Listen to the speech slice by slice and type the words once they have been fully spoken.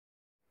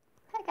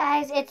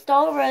Guys, it's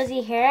Doll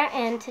Rosie here,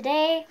 and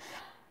today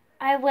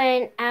I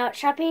went out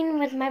shopping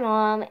with my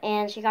mom,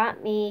 and she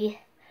got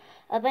me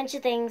a bunch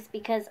of things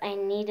because I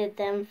needed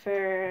them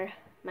for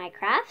my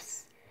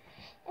crafts.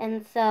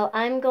 And so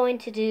I'm going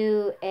to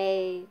do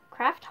a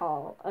craft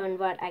haul on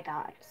what I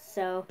got.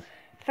 So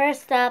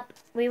first up,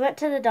 we went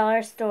to the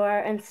dollar store,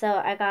 and so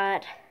I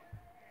got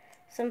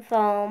some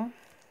foam,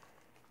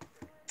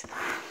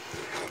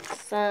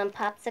 some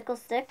popsicle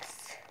sticks,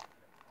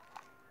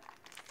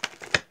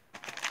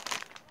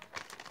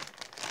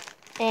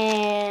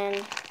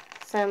 and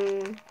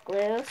some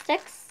glue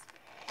sticks.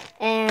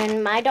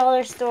 And my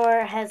dollar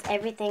store has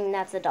everything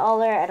that's $1.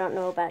 I don't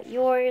know about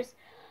yours,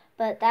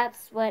 but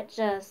that's what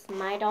just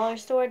my dollar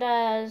store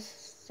does.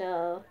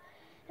 So,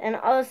 and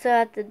also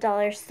at the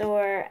dollar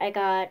store, I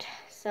got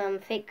some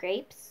fake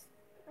grapes.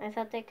 I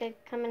thought they could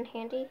come in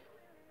handy.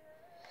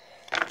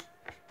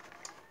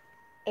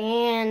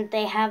 And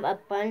they have a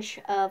bunch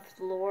of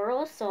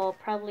florals, so I'll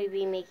probably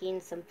be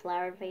making some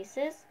flower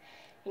vases.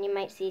 And you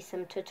might see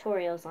some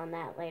tutorials on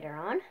that later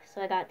on.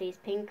 So I got these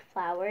pink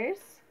flowers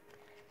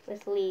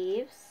with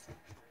leaves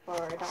for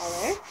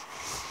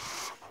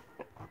 $1.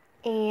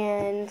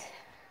 And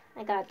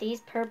I got these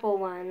purple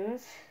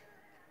ones.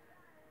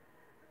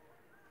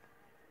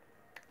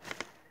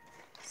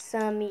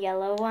 Some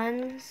yellow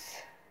ones.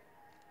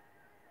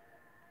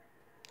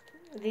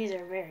 These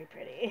are very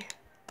pretty.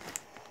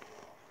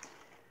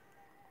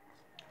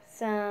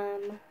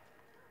 Some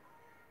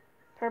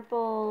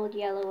purple,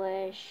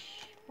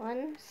 yellowish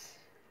ones.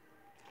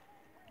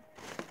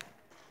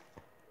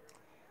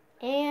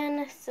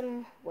 And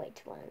some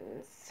white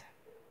ones.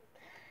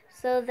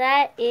 So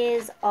that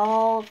is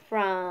all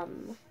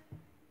from,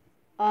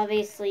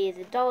 obviously,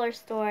 the dollar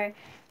store.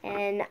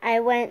 And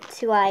I went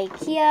to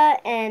IKEA,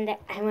 and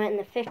I went in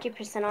the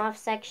 50% off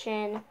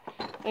section.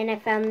 And I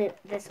found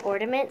this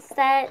ornament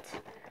set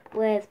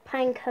with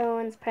pine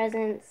cones,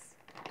 presents,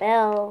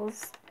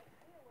 bells,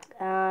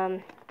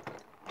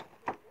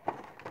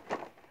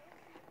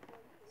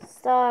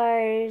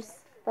 stars,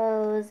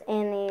 bows,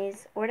 and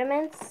these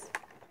ornaments.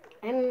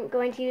 I'm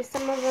going to use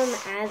some of them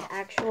as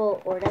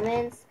actual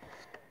ornaments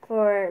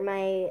for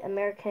my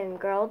American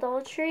Girl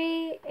doll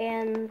tree,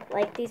 and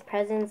like these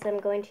presents I'm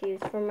going to use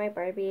for my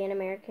Barbie and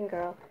American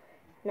Girl.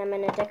 And I'm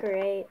going to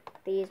decorate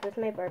these with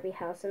my Barbie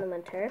house in the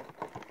winter.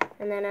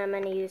 And then I'm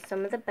going to use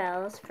some of the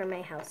bells for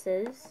my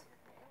houses.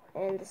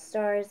 And the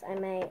stars, I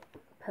might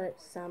put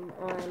some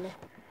on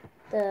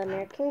the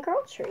American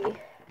Girl tree.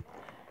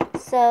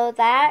 So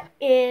that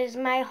is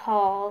my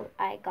haul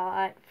I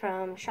got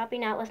from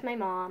shopping out with my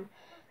mom.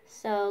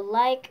 So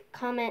like,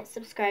 comment,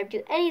 subscribe,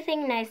 do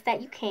anything nice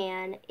that you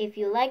can. If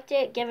you liked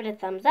it, give it a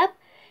thumbs up.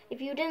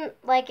 If you didn't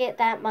like it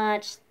that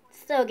much,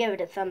 still give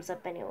it a thumbs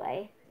up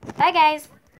anyway. Bye guys!